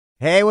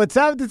Hey, what's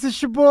up? This is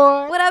your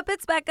boy. What up?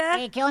 It's Becca.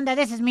 Hey, ¿qué onda?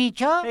 This is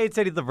Micho. Hey, it's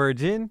Eddie the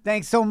Virgin.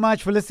 Thanks so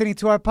much for listening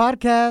to our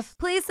podcast.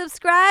 Please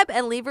subscribe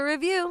and leave a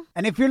review.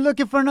 And if you're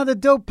looking for another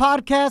dope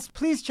podcast,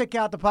 please check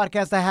out the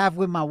podcast I have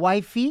with my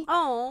wifey.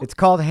 Oh. It's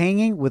called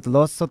Hanging with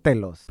Los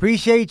Sotelos.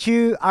 Appreciate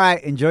you. All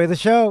right, enjoy the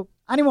show.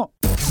 Ánimo.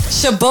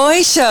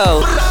 Shaboy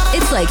Show.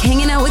 It's like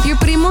hanging out with your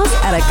primos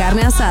at a carne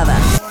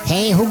asada.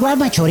 Hey, who grabbed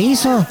my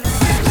chorizo?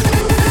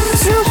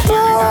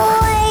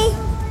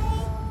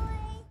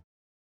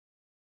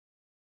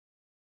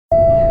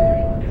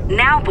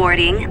 Now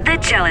boarding the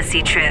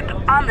jealousy trip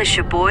on the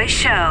Shaboy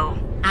Show.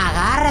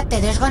 Agárrate,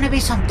 there's gonna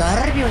be some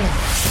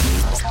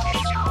turbulence.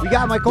 We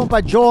got my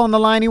compa Joel on the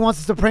line. He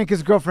wants us to prank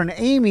his girlfriend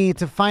Amy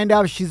to find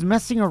out if she's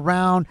messing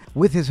around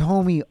with his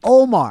homie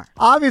Omar.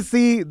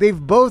 Obviously, they've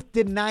both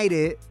denied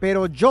it.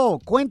 Pero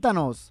Joel,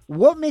 cuéntanos,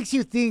 what makes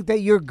you think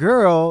that your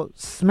girl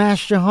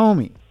smashed your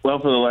homie? Well,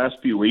 for the last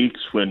few weeks,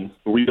 when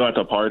we got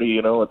to party,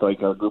 with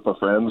like a group of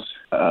friends,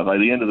 by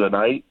the end of the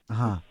night,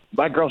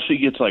 my girl, she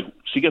gets like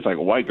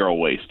white girl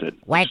wasted.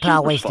 White claw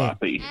Super wasted.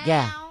 sloppy.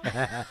 Yeah.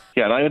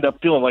 Yeah, and I end up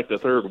feeling like the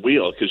third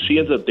wheel because she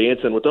ends up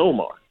dancing with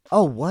Omar.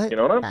 Oh, what? And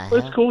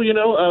it's cool,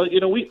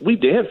 we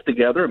dance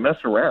together and mess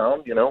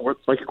around, we're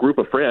like a group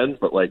of friends,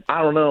 but like,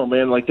 I don't know,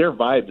 man, like their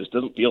vibe just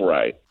doesn't feel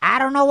right. I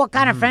don't know what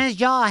kind of friends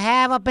y'all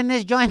have up in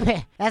this joint,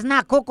 but that's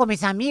not cool con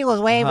mis amigos,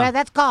 way.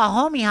 That's called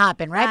homie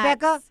hopping, right,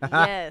 Becca?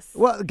 Yes.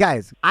 Well,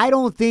 guys, I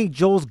don't think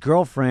Joel's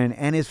girlfriend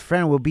and his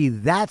friend will be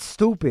that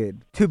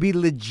stupid to be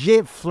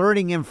legit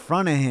flirting in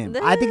front of him.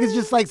 I think it's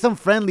just like some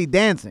friendly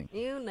dancing.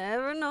 You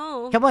never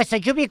know. Boy, so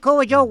you be cool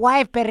with your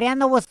wife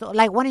perreando with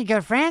like one of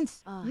your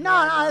friends?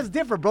 No, that's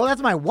different, bro.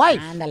 That's my wife.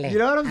 Ándale. You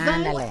know what I'm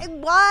saying?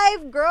 Ándale.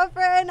 Wife,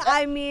 girlfriend,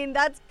 I mean,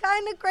 that's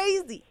kind of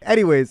crazy.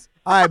 Anyways,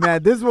 all right,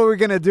 man, this is what we're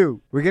going to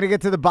do. We're going to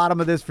get to the bottom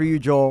of this for you,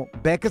 Joel.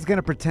 Becca's going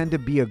to pretend to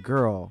be a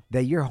girl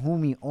that your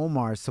homie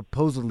Omar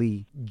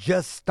supposedly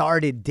just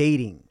started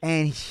dating.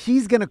 And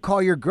she's going to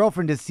call your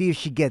girlfriend to see if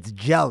she gets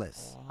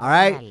jealous. All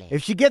right? Dale.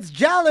 If she gets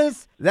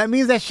jealous, that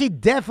means that she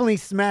definitely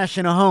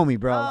smashing a homie,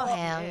 bro.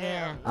 Hell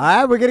yeah. All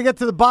right, we're going to get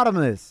to the bottom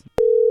of this.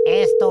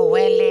 Esto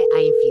huele a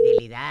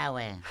infidelidad,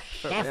 güey.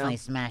 Definitely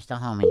smashed a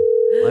homie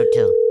or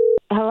two.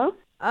 Hello?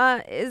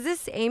 Is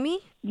this Amy?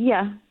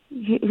 Yeah.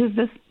 Who's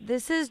this?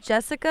 This is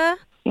Jessica.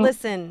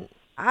 Listen,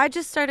 I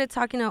just started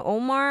talking to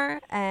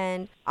Omar,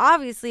 and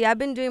obviously I've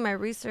been doing my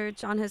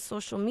research on his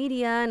social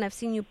media, and I've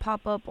seen you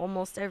pop up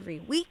almost every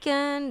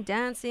weekend,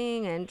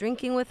 dancing and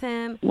drinking with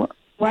him.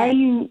 Why are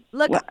you...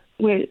 Look,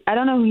 Wait, I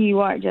don't know who you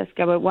are,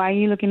 Jessica, but why are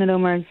you looking at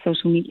Omar's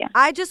social media?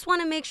 I just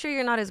want to make sure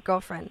you're not his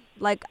girlfriend.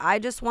 Like, I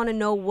just want to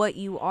know what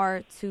you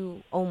are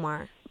to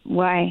Omar.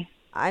 Why?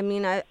 I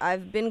mean,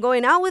 I've been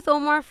going out with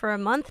Omar for a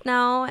month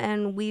now,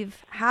 and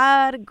we've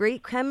had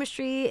great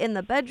chemistry in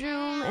the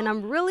bedroom, and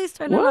I'm really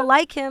starting to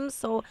like him,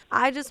 so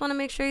I just want to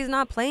make sure he's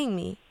not playing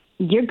me.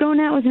 You're going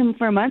out with him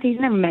for a month? He's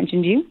never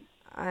mentioned you.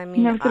 I mean,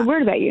 He never said a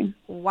word about you.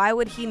 why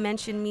would he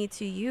mention me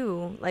to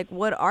you? Like,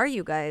 what are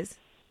you guys?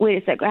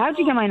 Wait a sec. How'd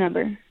you get my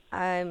number?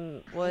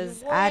 I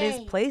was at his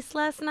place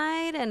last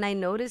night, and I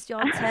noticed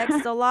y'all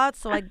text a lot,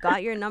 so I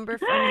got your number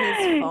from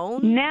his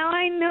phone. Now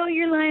I know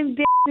you're lying,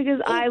 bitch, because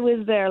I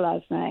was there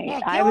last night. Yeah,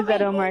 I was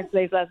at Omar's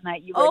place last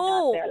night. You were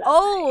not there last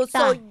night.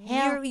 So The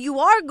hell? you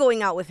are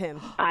going out with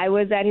him. I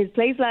was at his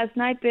place last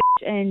night, bitch,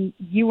 and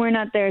you were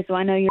not there, so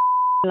I know you're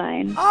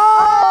lying.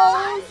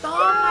 Oh,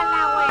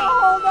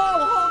 hold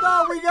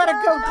on. We got to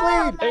come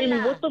clean.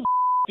 Amy, what the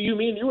do you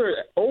mean you were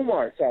at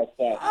Omar's house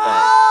last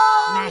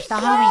night? Smashed the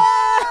homie.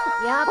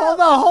 Yep.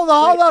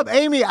 Hold up.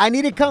 Amy, I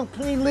need to come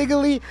clean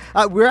legally.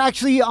 We're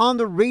actually on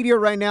the radio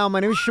right now. My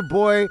name is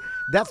Shaboy.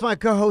 That's my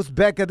co-host,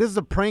 Becca. This is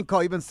a prank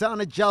call. You've been set on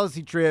a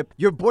jealousy trip.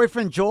 Your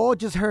boyfriend, Joel,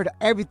 just heard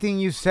everything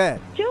you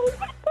said. Joe,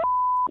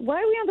 why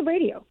are we on the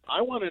radio?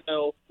 I want to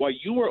know why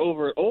you were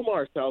over at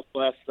Omar's house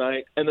last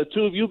night, and the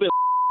two of you been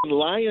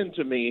lying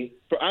to me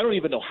for I don't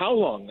even know how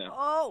long now.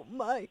 Oh,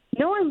 my.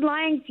 No one's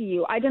lying to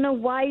you. I don't know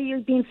why you're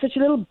being such a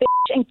little bitch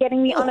and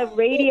getting me on a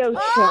radio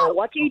show.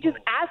 Why can't you just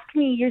ask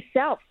me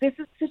yourself? This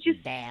is such a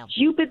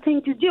stupid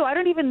thing to do. I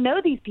don't even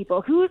know these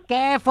people.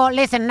 Careful.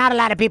 Listen, not a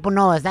lot of people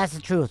know us. That's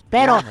the truth.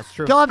 Pero, that's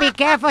true. Joe, be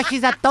careful.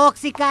 She's a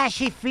toxica.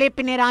 She's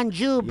flipping it on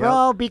you,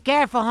 bro. Be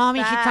careful, homie.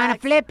 She's trying to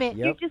flip it.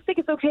 You just think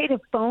it's okay to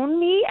phone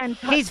me and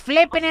talk? She's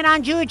flipping it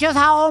on you just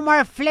how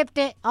Omar flipped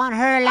it on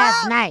her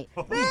last night.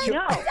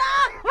 No.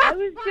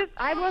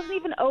 I wasn't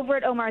even over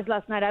at Omar's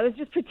last night. I was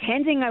just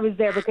pretending I was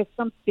there because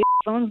some bitch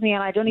phones me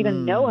and I don't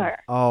even know her.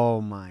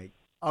 Oh, my.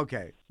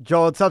 Okay.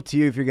 Joel, it's up to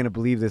you if you're going to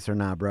believe this or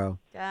not, bro.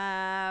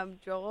 Damn,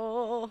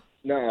 Joel.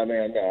 Nah,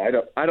 man,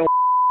 no, I don't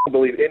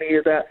believe any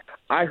of that.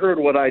 I heard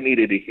what I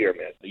needed to hear,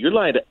 man. You're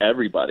lying to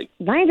everybody.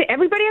 Lying to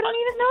everybody? I don't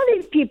even know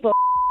these people.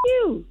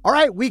 You. All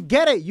right, we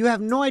get it. You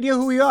have no idea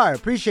who we are.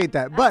 Appreciate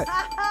that. But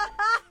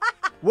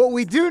what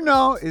we do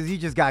know is you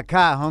just got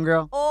caught,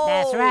 homegirl.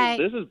 That's right.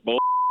 This is bull,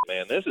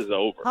 man. This is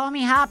over.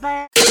 Homie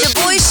hopper.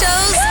 Shaboy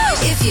Shows.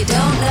 If you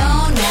don't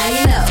know, now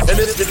you know. And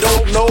if you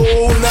don't know,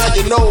 now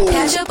you know.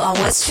 Catch up on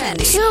what's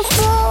trending.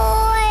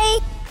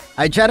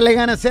 A echarle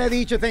ganas se ha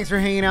dicho. Thanks for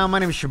hanging out. My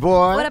name is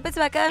Shaboy. What up, it's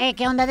Becca. Hey,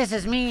 ¿qué onda? This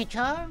is me,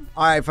 Char.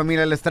 All right,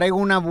 familia, les traigo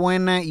una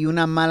buena y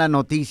una mala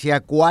noticia.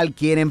 ¿Cuál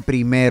quieren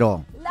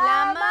primero?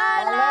 La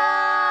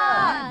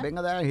mala.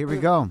 Venga there, here we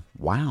go.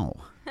 Wow.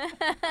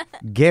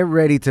 Get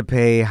ready to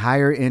pay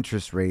higher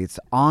interest rates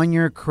on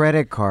your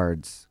credit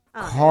cards,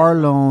 car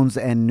loans,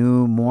 and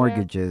new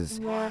mortgages.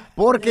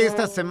 Porque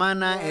esta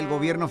semana el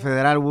gobierno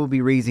federal will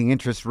be raising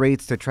interest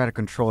rates to try to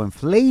control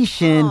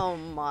inflation,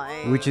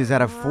 which is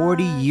at a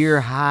 40-year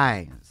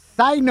high.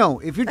 Side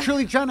note, if you're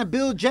truly trying to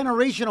build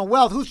generational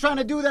wealth, who's trying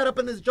to do that up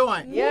in this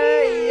joint?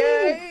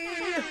 Yay!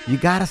 You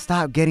gotta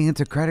stop getting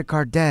into credit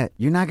card debt.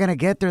 You're not gonna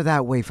get there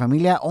that way,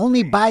 familia.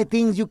 Only buy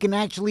things you can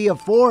actually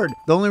afford.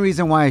 The only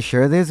reason why I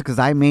share this is because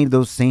I made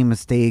those same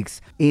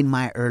mistakes in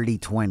my early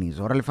 20s.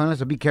 Órale, familia,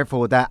 so be careful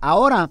with that.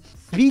 Ahora,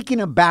 speaking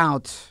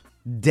about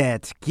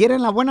debt, ¿quieren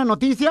la buena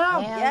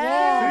noticia?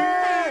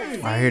 Yes.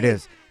 All right, here it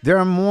is. There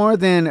are more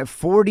than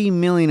 40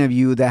 million of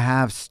you that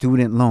have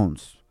student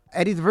loans.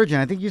 Eddie's virgin.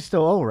 I think you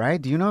still owe,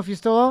 right? Do you know if you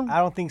still owe? I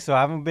don't think so.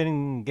 I haven't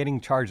been getting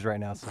charged right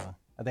now, so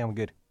I think I'm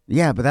good.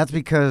 Yeah, but that's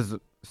because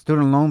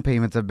student loan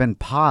payments have been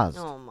paused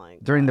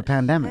during the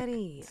pandemic.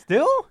 Eddie.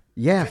 Still?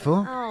 Yeah,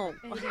 fool. Oh.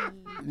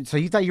 So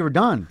you thought you were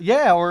done?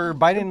 Yeah, or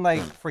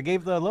Biden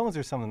forgave the loans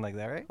or something like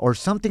that, right? Or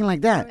something like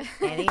that.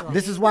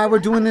 This is why we're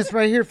doing this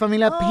right here,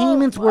 familia.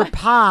 Payments were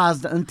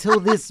paused until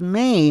this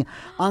May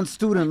on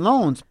student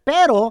loans.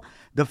 Pero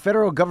the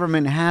federal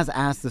government has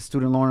asked the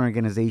student loan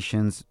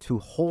organizations to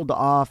hold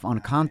off on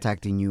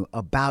contacting you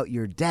about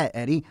your debt,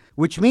 Eddie,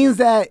 which means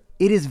that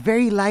it is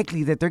very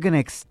likely that they're going to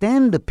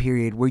extend the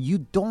period where you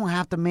don't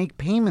have to make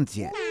payments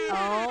yet.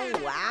 Oh,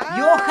 wow.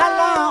 Y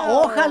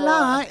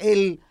ojalá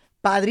el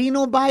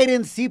padrino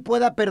Biden sí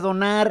pueda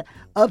perdonar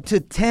up to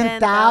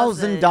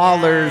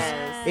 $10,000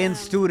 in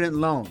student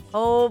loans.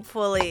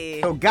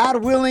 Hopefully. So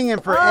God willing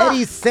and for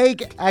Eddie's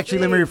sake, actually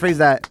let me rephrase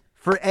that,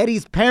 for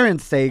Eddie's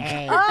parents' sake,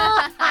 Hey.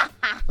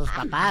 Tus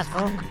papás,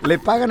 fool. le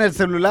pagan el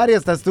celular y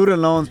hasta student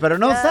loans, pero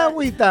no se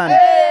agüitan.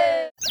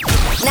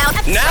 Now,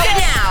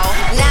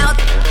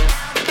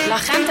 La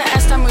gente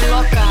está muy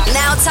loca.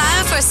 now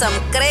time for some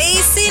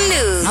crazy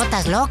news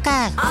Notas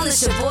locas. on the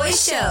Shaboy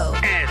Show.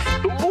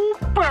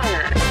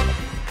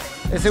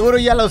 De seguro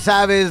ya lo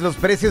sabes, los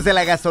precios de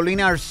la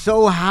gasolina are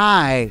so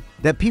high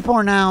that people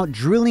are now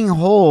drilling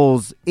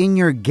holes in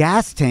your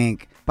gas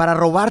tank para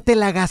robarte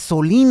la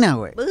gasolina,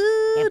 güey.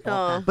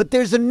 No. But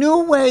there's a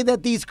new way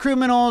that these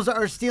criminals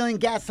are stealing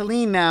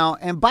gasoline now.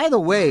 And by the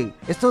way,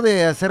 esto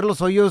de hacer los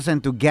hoyos en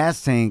tu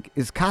gas tank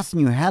is costing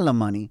you hella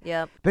money.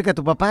 Yep. Porque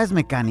tu papá es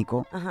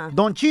mecánico.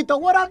 Don Chito,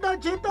 what up,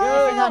 Don Chito?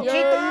 Don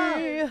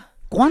Chito.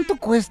 ¿Cuánto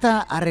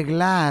cuesta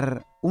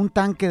arreglar un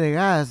tanque de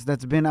gas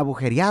that's been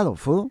agujereado,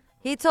 fool?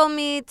 He told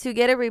me to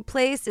get it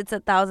replaced, it's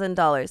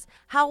 $1,000.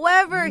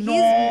 However,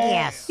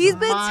 Yes. he's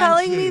been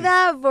telling me manches.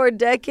 that for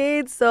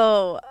decades,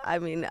 so I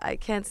mean, I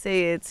can't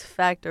say it's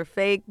fact or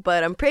fake,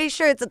 but I'm pretty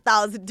sure it's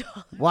 $1,000.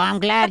 Well, I'm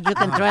glad you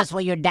can trust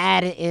what your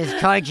dad is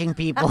charging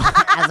people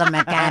as a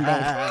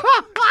mechanic.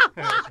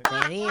 Te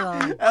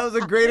digo. That was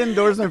a great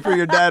endorsement for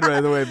your dad, by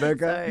the way,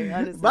 Becca. Sorry,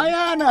 honestly.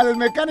 Vayan al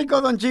mecánico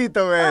Don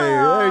Chito, güey.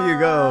 There you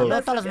go.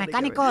 Saludos a los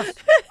mecánicos.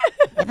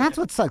 And that's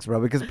what sucks, bro,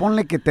 because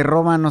ponle que te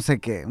roban, no sé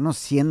qué, unos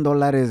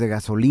 $100 de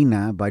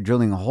gasolina by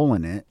drilling a hole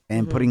in it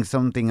and putting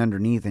something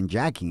underneath and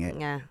jacking it.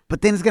 Yeah.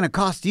 But then it's going to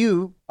cost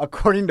you,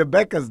 according to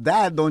Becca's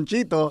dad, Don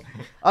Chito,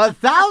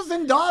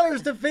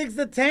 $1,000 to fix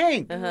the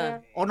tank.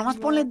 O nomás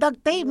ponle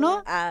duct tape,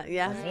 ¿no?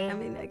 Yeah, I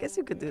mean, I guess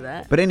you could do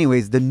that. But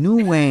anyways, the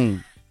new way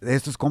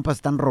estos compas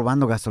están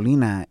robando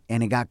gasolina,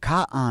 and it got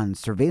caught on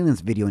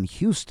surveillance video in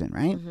Houston,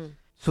 right?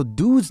 So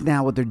dudes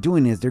now, what they're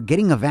doing is they're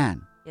getting a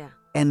van. Yeah.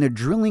 And they're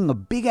drilling a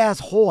big-ass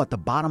hole at the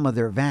bottom of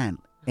their van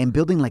and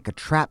building like a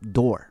trap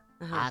door.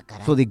 Ah,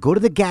 caray. So they go to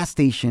the gas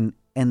station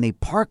and they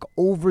park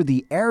over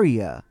the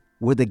area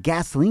where the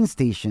gasoline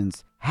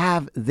stations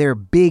have their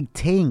big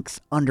tanks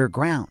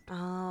underground.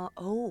 Oh,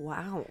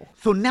 wow.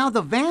 So now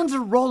the vans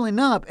are rolling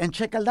up, and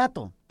check el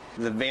dato.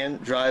 The van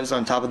drives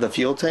on top of the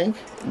fuel tank.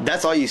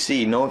 That's all you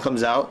see. No one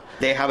comes out.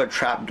 They have a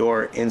trap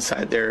door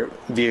inside their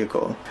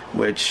vehicle,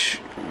 which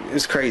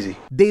is crazy.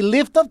 They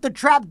lift up the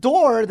trap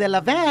door de la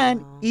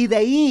van y de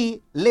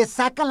ahí le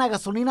sacan la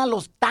gasolina a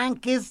los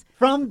tanques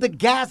from the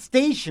gas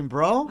station,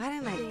 bro. Why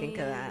didn't I think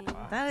of that?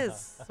 That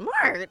is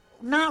smart.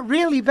 Not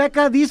really,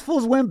 Becca. These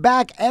fools went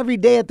back every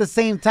day at the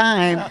same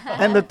time,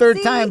 and the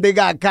third time they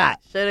got caught.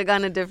 Should have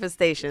gone to different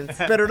stations.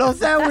 Pero no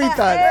se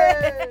agüitan.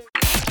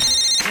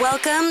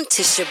 Welcome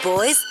to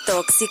Shaboy's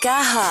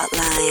Toxica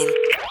Hotline.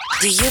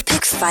 Do you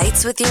pick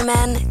fights with your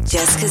men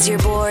just because you're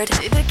bored?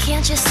 But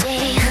can't you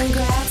say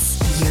congrats?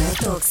 You're a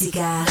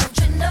Toxica.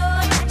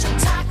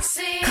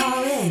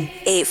 Call in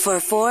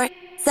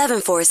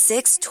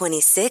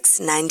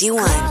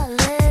 844-746-2691.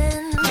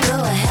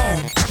 Go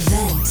ahead,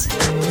 vent.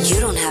 You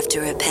don't have to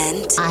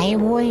repent. Ay,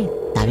 güey.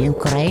 Está bien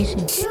crazy.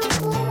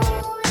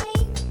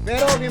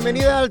 Pero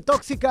bienvenida al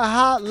Tóxica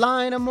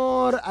Hotline,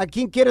 amor. ¿A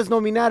quién quieres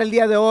nominar el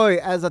día de hoy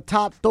as a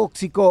top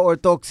tóxico o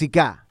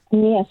tóxica?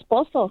 Mi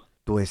esposo.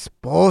 Tu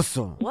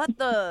esposo. What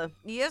the?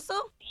 ¿Y eso?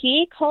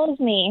 He calls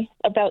me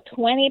about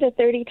 20 to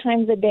 30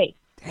 times a day.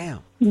 Damn.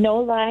 No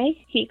lie,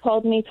 he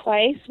called me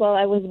twice while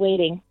I was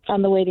waiting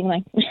on the waiting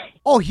line.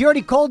 Oh, he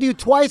already called you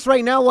twice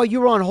right now while you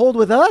were on hold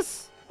with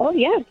us? Oh,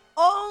 yeah.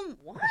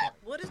 What?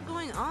 What is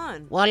going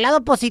on? Well, el lado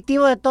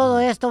positivo de todo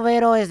esto,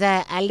 Vero, is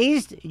that at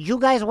least you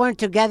guys weren't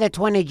together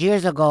 20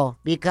 years ago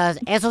because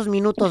esos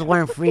minutos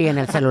weren't free en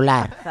el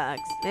celular.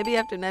 Facts. Maybe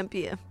after 9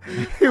 p.m.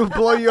 He would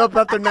blow you up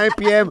after 9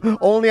 p.m.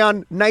 only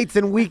on nights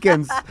and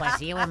weekends. Pues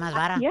sí, güey, más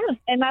vara. Yeah,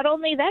 and not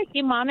only that,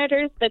 he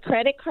monitors the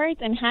credit cards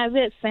and has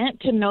it sent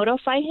to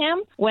notify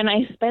him when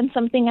I spend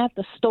something at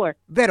the store.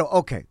 Vero,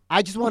 okay.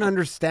 I just want to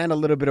understand a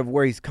little bit of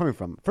where he's coming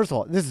from. First of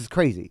all, this is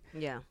crazy.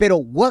 Yeah. Pero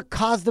what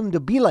caused him to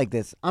be like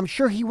this? I'm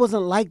sure he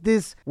wasn't like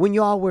this when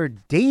y'all were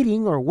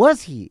dating, or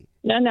was he?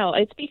 No,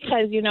 it's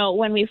because,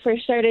 when we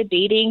first started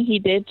dating, he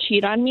did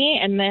cheat on me,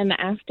 and then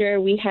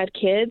after we had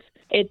kids,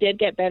 it did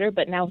get better,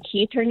 but now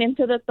he turned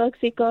into the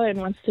toxico and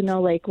wants to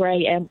know, where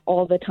I am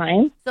all the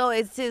time. So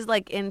it's his,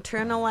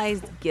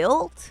 internalized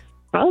guilt?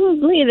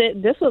 Probably.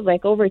 This was,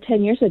 over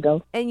 10 years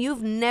ago. And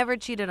you've never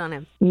cheated on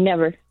him?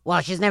 Never.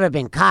 Well, she's never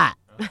been caught.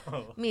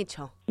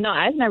 Micho. No,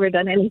 I've never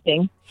done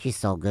anything. She's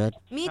so good.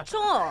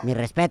 Micho. Mi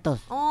respetos.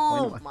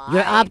 Oh, my.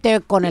 You're up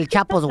there con el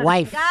Chapo's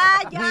wife.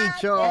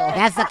 Micho.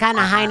 That's the kind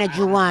of highness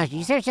you want.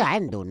 You seriously, I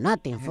didn't do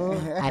nothing, fool.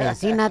 I didn't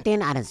see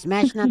nothing. I didn't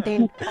smash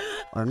nothing.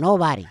 Or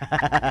nobody.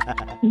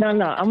 No,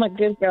 I'm a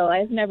good girl.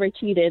 I've never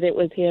cheated. It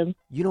was him.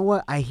 You know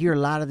what? I hear a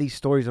lot of these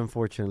stories,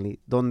 unfortunately,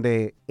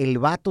 donde el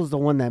vato's the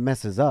one that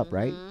messes up,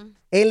 right?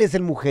 Él es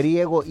el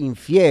mujeriego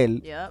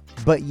infiel,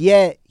 but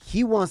yet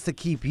he wants to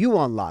keep you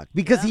on lock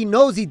because he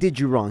knows he did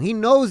you wrong. He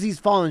knows he's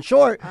fallen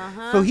short,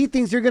 so he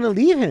thinks you're going to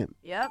leave him.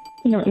 Yep.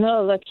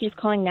 No, look, he's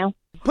calling now.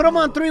 Put him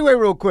on three-way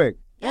real quick.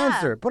 Yeah.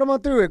 Answer. Put him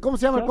on three-way. ¿Cómo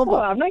se llama el No,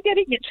 compa? I'm not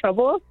getting in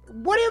trouble.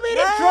 What do you mean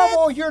in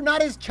trouble? You're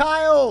not his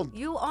child.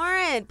 You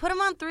aren't. Put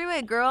him on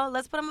three-way, girl.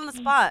 Let's put him on the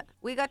spot.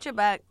 We got your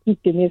back.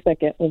 Give me a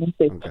second. Let me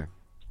see. Okay.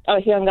 Oh,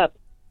 he hung up.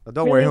 But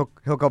don't worry.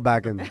 He'll go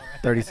back in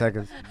 30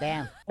 seconds.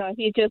 Damn. No,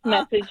 he just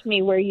messaged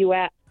me, where you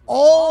at?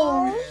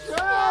 Oh,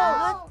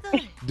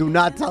 do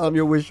not tell him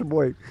you're with your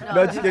boy.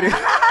 No, just kidding.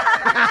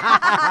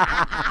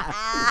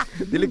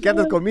 Dile que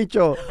andas con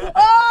Micho.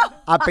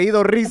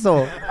 Apellido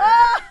Rizzo.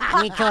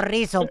 Micho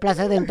Rizzo, un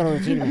placer de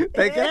introducirme.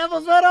 ¡Te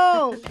queremos,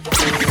 Vero!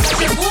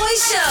 Shaboy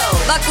Show,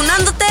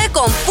 vacunándote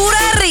con pura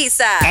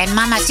risa. And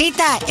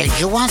mamacita, if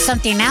you want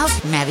something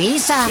else, me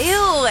avisa.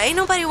 Ew, ain't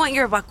nobody want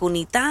your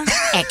vacunita.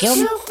 Es que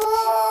un...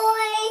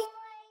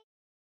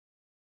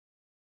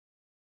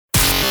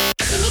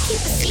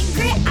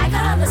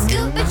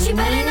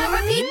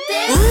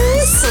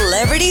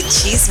 Celebrity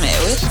Cheesemate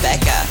with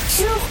Becca.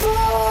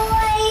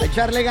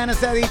 Echarle ganas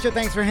se ha dicho.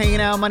 Thanks for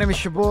hanging out. My name is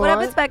Shaboy. What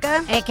up, it's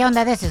Becca. Hey, ¿qué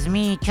onda? This is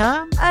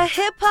Micho. A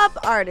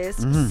hip-hop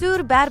artist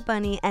sued Bad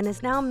Bunny and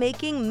is now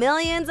making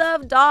millions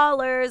of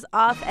dollars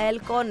off El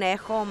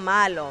Conejo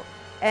Malo.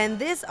 And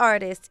this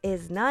artist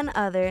is none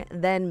other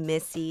than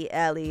Missy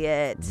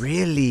Elliott.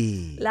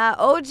 Really? La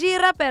OG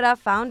rapera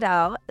found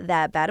out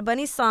that Bad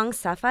Bunny's song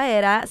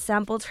Zafaera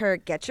sampled her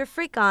Get Your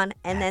Freak On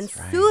and then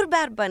sued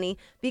Bad Bunny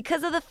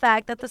because of the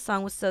fact that the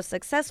song was so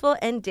successful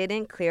and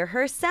didn't clear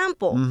her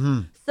sample.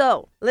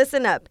 So,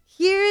 listen up.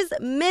 Here's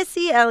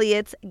Missy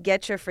Elliott's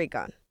Get Your Freak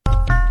On.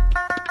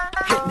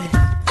 Hit me.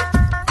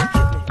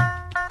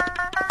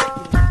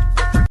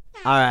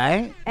 All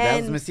right.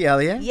 That was Missy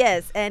Elliott.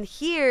 Yes, and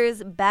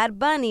here's Bad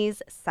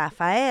Bunny's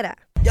Zafaera.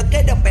 Yo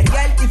quiero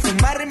perrear y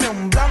fumarme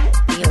un blunt.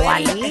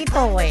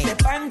 Igualito, güey. Ese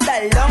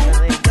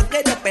pantalón. Yo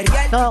quiero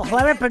perrear. So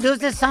whoever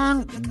produced this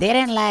song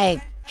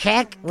didn't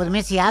check with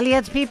Missy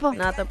Elliott's people?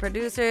 Not the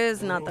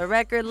producers, not the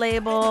record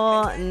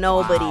label.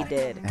 Nobody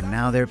did. And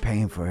now they're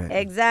paying for it.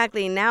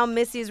 Exactly. Now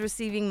Missy is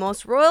receiving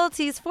most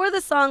royalties for the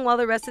song, while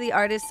the rest of the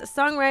artists,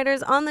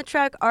 songwriters on the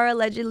track are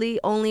allegedly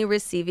only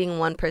receiving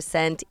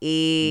 1%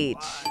 each.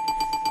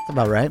 That's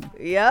about right.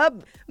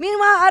 Yep.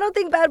 Meanwhile, I don't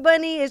think Bad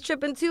Bunny is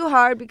tripping too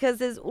hard because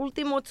his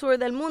Último Tour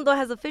del Mundo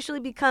has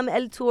officially become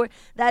el tour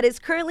that is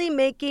currently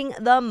making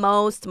the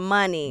most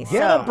money.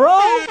 Yeah, bro.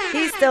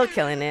 He's still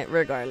killing it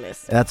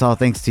regardless. That's all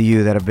thanks to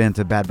you that have been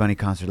to Bad Bunny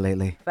concert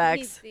lately.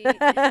 Facts.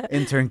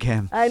 Intern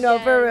Kim. I know,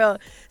 for real.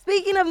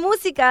 Speaking of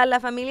música, la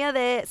familia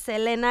de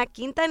Selena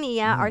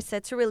Quintanilla are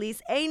set to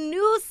release a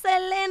new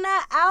Selena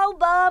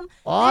album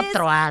this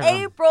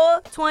April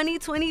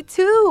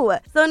 2022.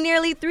 So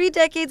nearly 3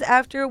 decades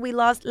after we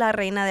lost La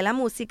Reina de la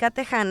Música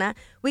Tejana,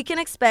 we can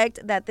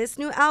expect that this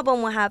new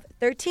album will have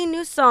 13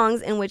 new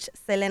songs in which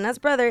Selena's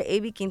brother,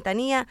 A.B.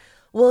 Quintanilla,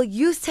 will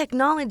use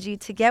technology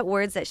to get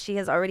words that she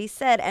has already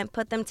said and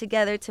put them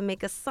together to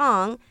make a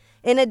song,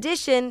 in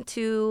addition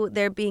to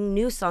there being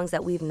new songs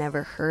that we've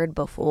never heard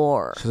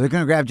before. So they're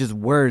going to grab just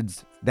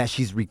words that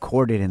she's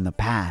recorded in the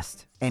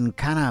past and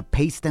kind of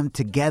paste them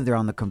together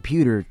on the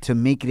computer to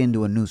make it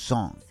into a new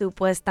song.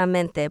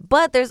 Supuestamente.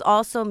 But there's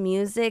also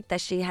music that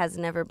she has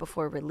never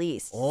before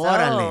released.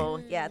 Órale.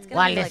 So, yeah, it's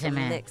going to be like a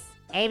mix.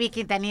 Avi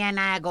Quintanilla and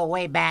I go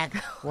way back.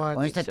 What?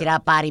 We used to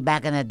tirar party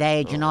back in the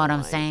day. Do you know what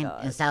I'm saying?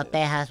 In South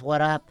Texas,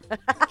 what up?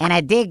 And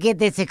I did get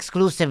this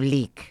exclusive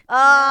leak.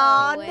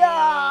 Oh,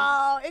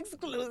 no.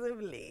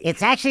 Exclusively.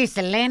 It's actually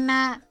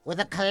Selena with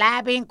a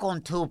collabing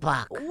con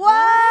Tupac. What?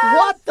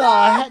 What the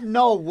heck?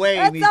 No way,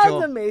 That Micho.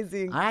 sounds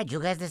amazing. All right, you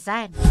guys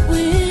decide.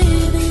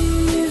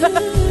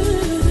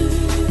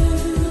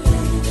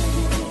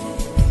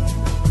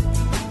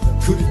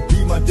 Could it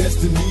be my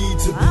destiny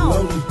to be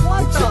lonely?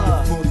 What And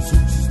check for these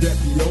hooches that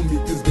be on me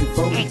 'cause they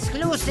phony.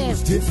 Exclusive.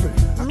 It's different.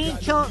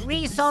 Micho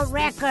Rizzo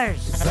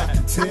Records. I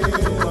can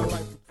tell.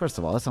 First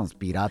of all, that sounds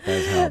pirata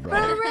as hell,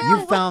 bro.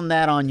 You found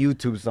that on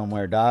YouTube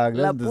somewhere, dog.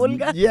 La This-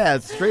 Pulga? Yeah,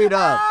 straight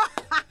up.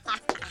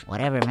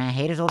 Whatever, man.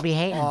 Haters will be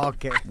hating.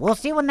 Okay. We'll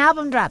see when the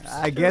album drops.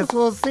 I guess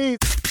we'll see.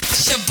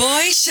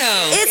 Shaboy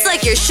Show. It's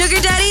like your sugar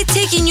daddy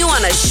taking you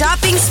on a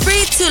shopping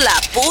spree to La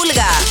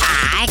Pulga.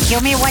 Ay,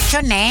 kill me, what's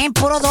your name?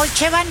 Puro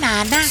Dolce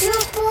Banana.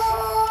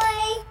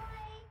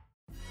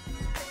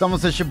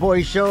 Somos el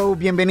Shaboy Show.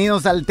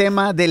 Bienvenidos al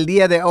tema del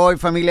día de hoy,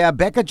 familia.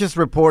 Becca just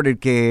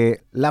reported que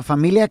la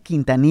familia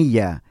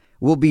Quintanilla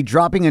will be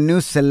dropping a new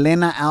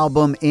Selena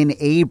album in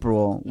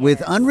April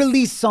with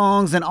unreleased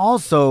songs and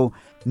also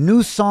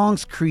new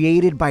songs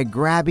created by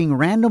grabbing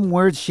random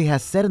words she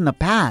has said in the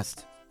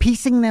past,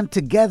 piecing them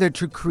together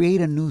to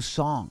create a new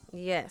song.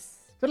 Yes.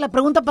 So la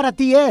pregunta para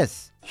ti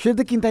es, should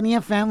the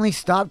Quintanilla family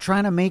stop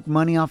trying to make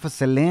money off of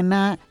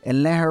Selena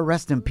and let her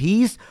rest in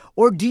peace?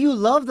 Or do you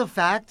love the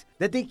fact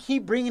that they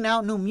keep bringing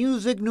out new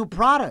music, new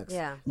products?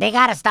 Yeah. They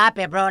gotta stop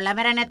it, bro. La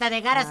mera neta,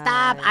 they gotta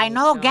stop. I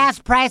know gas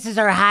prices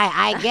are high.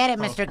 I get it,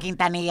 Mr.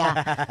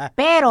 Quintanilla.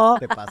 Pero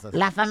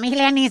la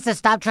familia needs to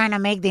stop trying to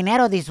make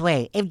dinero this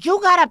way. If you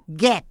gotta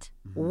get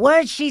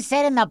words she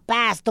said in the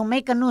past to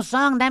make a new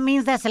song, that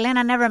means that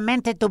Selena never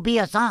meant it to be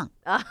a song.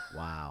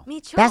 Wow.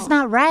 Micho. That's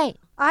not right.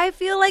 I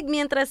feel like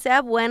mientras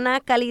sea buena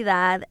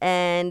calidad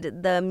and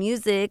the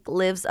music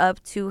lives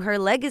up to her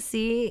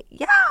legacy,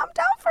 yeah, I'm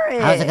down for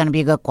it. How's it gonna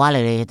be good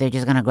quality if they're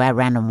just gonna grab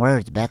random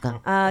words,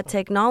 Becca?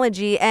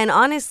 Technology. And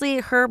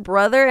honestly, her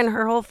brother and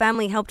her whole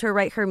family helped her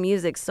write her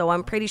music, so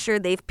I'm pretty sure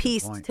they've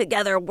pieced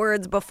together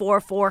words before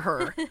for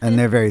her. And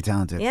they're very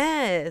talented.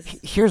 Yes.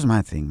 Here's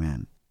my thing,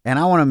 man. And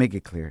I want to make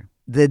it clear.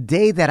 The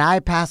day that I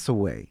pass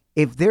away,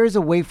 if there's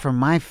a way for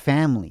my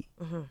family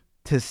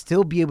to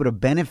still be able to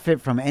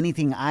benefit from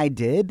anything I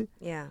did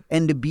Yeah.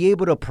 and to be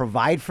able to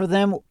provide for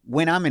them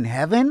when I'm in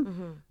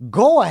heaven,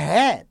 go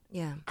ahead.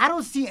 Yeah. I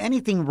don't see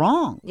anything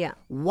wrong. Yeah.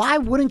 Why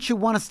wouldn't you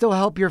want to still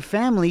help your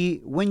family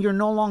when you're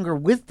no longer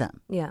with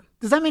them? Yeah.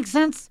 Does that make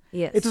sense?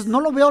 Yes. It's just no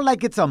lo veo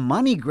like it's a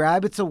money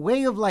grab. It's a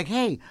way of like,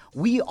 hey,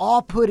 we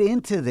all put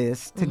into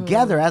this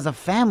together as a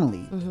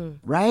family,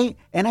 right?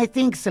 And I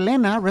think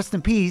Selena, rest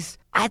in peace,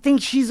 I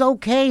think she's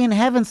okay in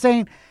heaven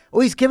saying,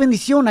 oh, es que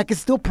bendición, I can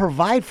still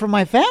provide for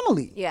my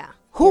family. Yeah.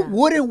 Who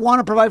wouldn't want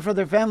to provide for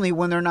their family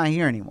when they're not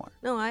here anymore?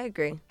 No, I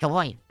agree. Que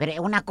voy,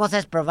 pero una cosa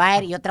es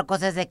provide y otra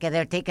cosa es de que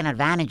they're taking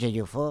advantage of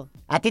you, fool.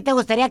 ¿A ti te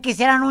gustaría que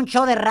hicieran un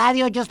show de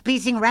radio just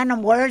piecing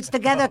random words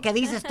together que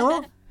dices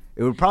tú?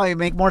 It would probably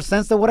make more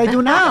sense than what I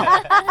do now.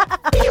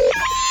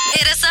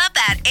 Hit us up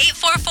at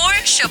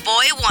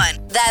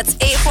 844-SHABOY1. That's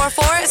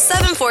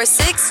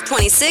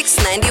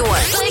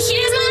 844-746-2691. But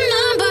here's my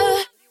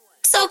number,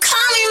 so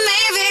call me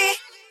maybe.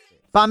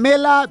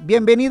 Pamela,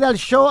 bienvenida al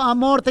show,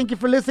 amor. Thank you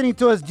for listening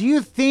to us. Do you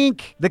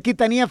think the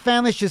Quintanilla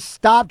family should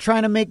stop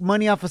trying to make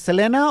money off of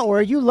Selena, or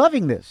are you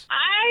loving this?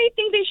 I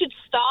think they should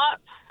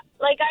stop.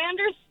 Like, I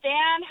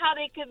understand how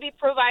they could be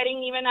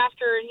providing even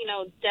after,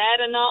 dead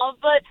and all,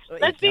 but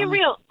let's be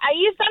real.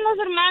 Ahí están los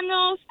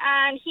hermanos,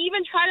 and he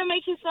even tried to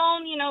make his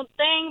own,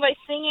 thing by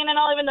singing and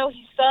all, even though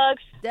he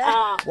sucks.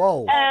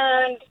 Whoa.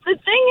 And the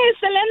thing is,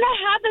 Selena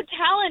had the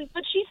talent,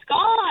 but she's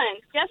gone.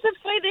 Ya se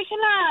fue,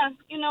 déjela,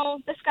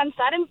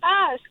 descansar en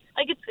paz.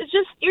 Like, it's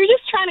just, you're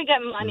just trying to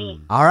get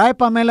money. All right,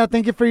 Pamela,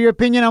 thank you for your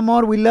opinion,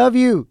 amor. We love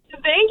you.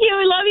 Thank you.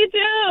 We love you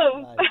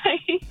too.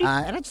 Bye.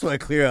 And I just want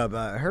to clear up,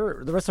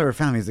 the rest of her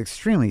family is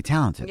extremely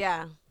talented.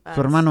 Yeah.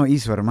 Su hermano y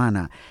su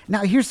hermana.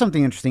 Now, here's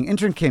something interesting.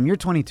 Intern Kim, you're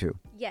 22.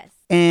 Yes.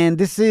 And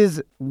this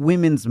is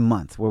Women's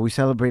Month, where we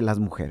celebrate las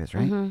mujeres,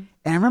 right? And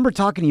I remember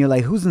talking to you,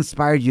 like, who's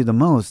inspired you the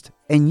most?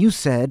 And you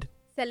said...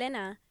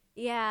 Selena.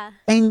 Yeah.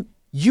 And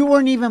you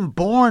weren't even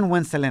born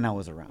when Selena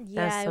was around.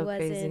 Yeah, That's so I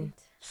wasn't. crazy.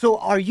 So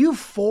are you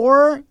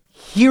for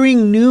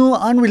hearing new,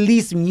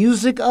 unreleased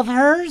music of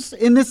hers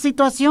in this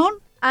situación?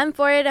 I'm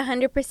for it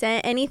 100%.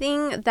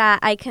 Anything that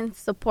I can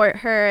support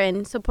her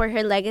and support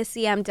her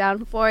legacy, I'm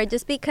down for.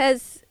 Just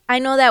because I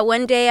know that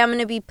one day I'm going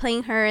to be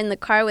playing her in the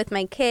car with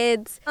my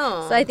kids.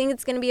 Aww. So I think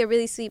it's going to be a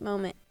really sweet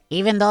moment.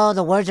 Even though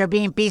the words are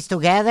being pieced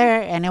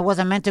together and it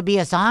wasn't meant to be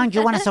a song, do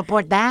you want to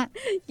support that?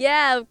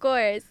 Yeah, of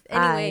course.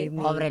 Anyway.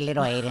 Pobre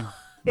little Aiden.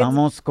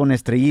 Vamos con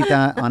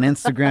Estrellita on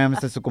Instagram.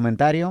 Este es su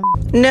comentario.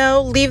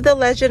 No, leave the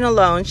legend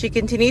alone. She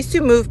continues to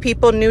move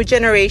people new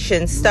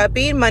generations. Stop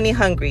being money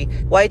hungry.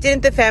 Why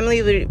didn't the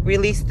family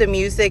release the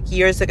music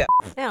years ago?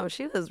 Damn,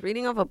 she was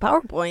reading off a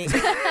PowerPoint.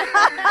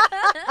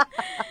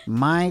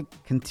 My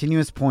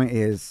continuous point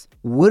is,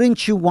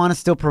 wouldn't you want to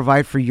still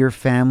provide for your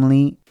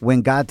family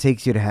when God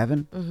takes you to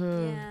heaven?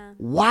 Yeah.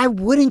 Why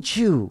wouldn't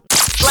you?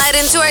 Slide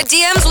into our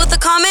DMs with a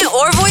comment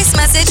or voice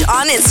message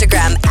on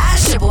Instagram at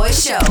Shaboy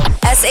Show.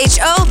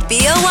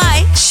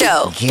 SHOBOY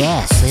Show.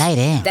 Yeah, slide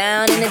in.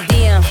 Down in the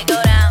DM. It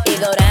go down. It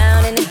go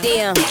down in the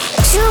DM.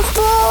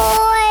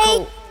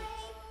 Shaboy.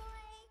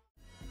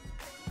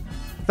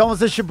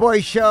 Somos el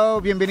Shaboy Show.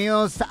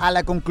 Bienvenidos a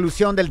la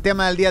conclusión del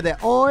tema del día de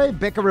hoy.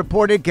 Becca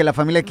reported que la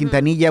familia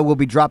Quintanilla will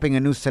be dropping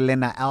a new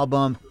Selena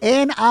album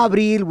en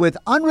abril with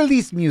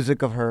unreleased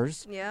music of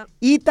hers. Yep.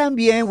 Y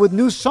también with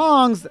new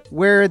songs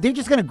where they're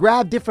just going to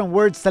grab different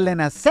words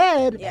Selena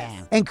said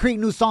and create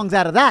new songs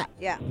out of that.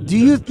 Yeah. Do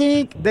you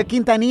think the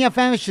Quintanilla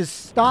family should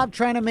stop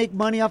trying to make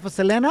money off of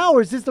Selena,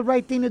 or is this the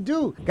right thing to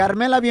do?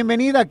 Carmela,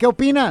 bienvenida. ¿Qué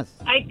opinas?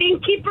 I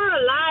think keep her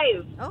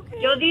alive.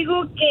 Okay. Yo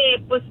digo que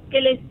pues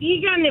que le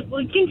sigan. If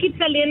we can keep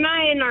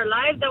Selena in our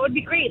lives, that would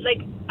be great.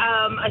 Like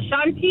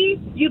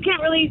Ashanti, you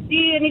can't really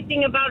see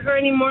anything about her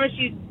anymore.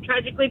 She's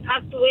tragically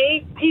passed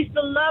away. I used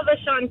to love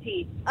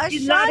Ashanti.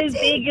 She's not as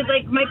big as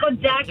like Michael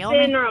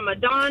Jackson or a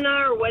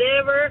Madonna or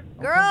whatever.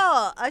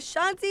 Girl,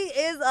 Ashanti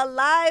is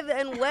alive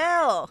and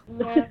well.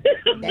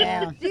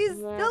 Damn. She's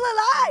still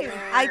alive.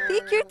 I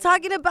think you're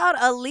talking about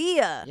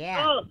Aaliyah.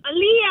 Yeah. Oh,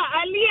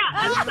 Aaliyah.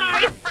 I'm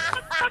sorry.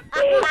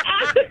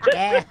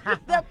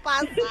 Te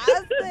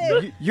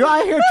pasaste. You're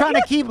out here trying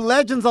to keep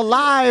legends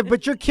alive,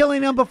 but you're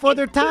killing them before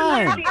their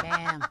time.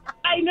 Damn.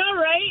 I know,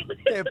 right?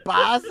 Te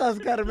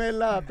pasas,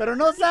 Carmela. Pero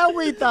no se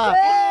agüita.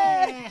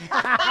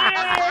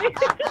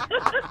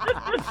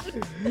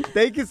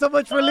 Thank you so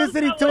much for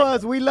listening to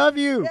us. We love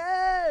you.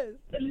 Yes.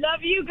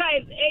 Love you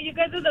guys. Hey, you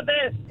guys are the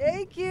best.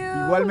 Thank you.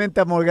 Igualmente,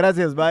 amor.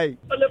 Gracias. Bye.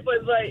 Hola,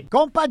 pues, bye.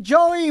 Compa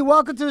Joey,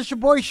 welcome to the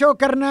Shaboy Show,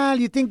 carnal.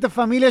 You think the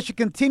familia should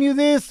continue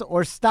this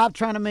or stop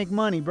trying to make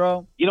money,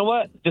 bro? You know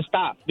what? Just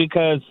stop,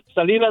 because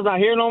Selena's not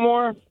here no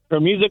more. Her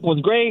music was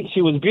great.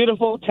 She was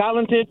beautiful,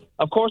 talented.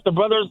 Of course, the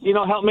brothers,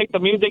 helped make the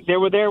music. They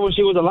were there when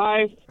she was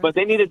alive, but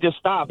they need to just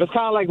stop. It's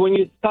kind of like when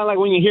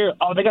you hear,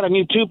 oh, they got a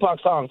new Tupac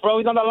song. Bro,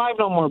 he's not alive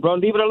no more, bro.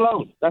 Leave it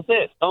alone. That's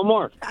it. No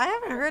more. I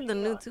haven't heard the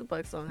new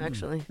Tupac song,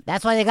 actually.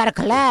 That's why they got to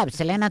collab.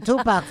 Selena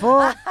Tupac,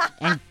 fool.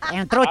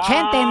 And throw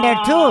Chente in there,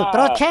 too.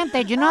 Throw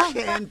Chente, you know?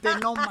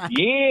 Chente, no man.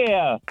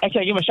 Yeah.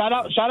 Actually, give a shout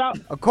out.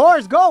 Of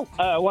course, go.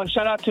 One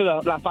shout out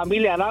to La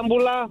Familia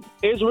Arambula.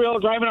 Israel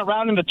driving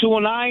around in the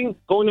 209,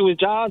 going to his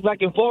jobs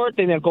back and forth.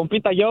 And then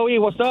compita Joey,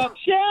 what's up?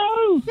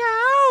 Show.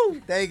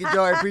 Thank you,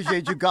 Joey. I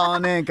appreciate you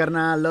calling in,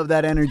 carnal. Love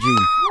that energy.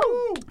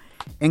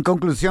 In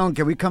conclusion,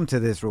 can we come to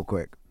this real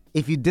quick?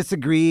 If you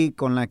disagree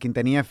con la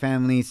Quintanilla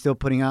family still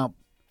putting out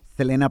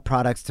Selena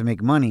products to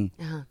make money,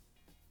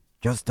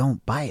 just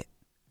don't buy it.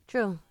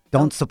 True.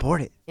 Don't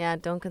support it. Yeah,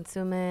 don't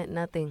consume it,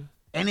 nothing.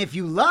 And if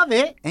you love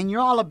it and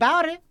you're all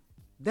about it,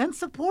 then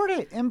support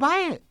it and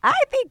buy it. I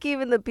think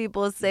even the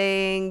people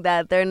saying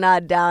that they're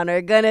not down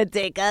are gonna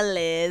take a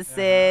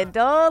listen.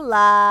 Don't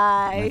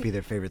lie. Might be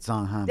their favorite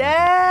song, huh?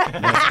 Yeah.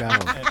 Let's go.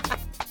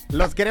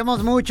 Los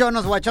queremos mucho.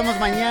 Nos guachamos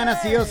mañana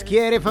si Dios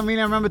quiere.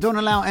 Familia, remember, don't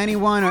allow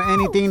anyone or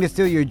anything to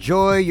steal your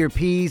joy, your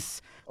peace,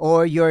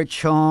 or your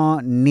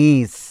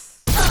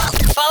chonis.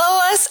 Follow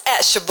us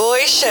at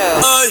Shaboy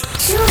Show.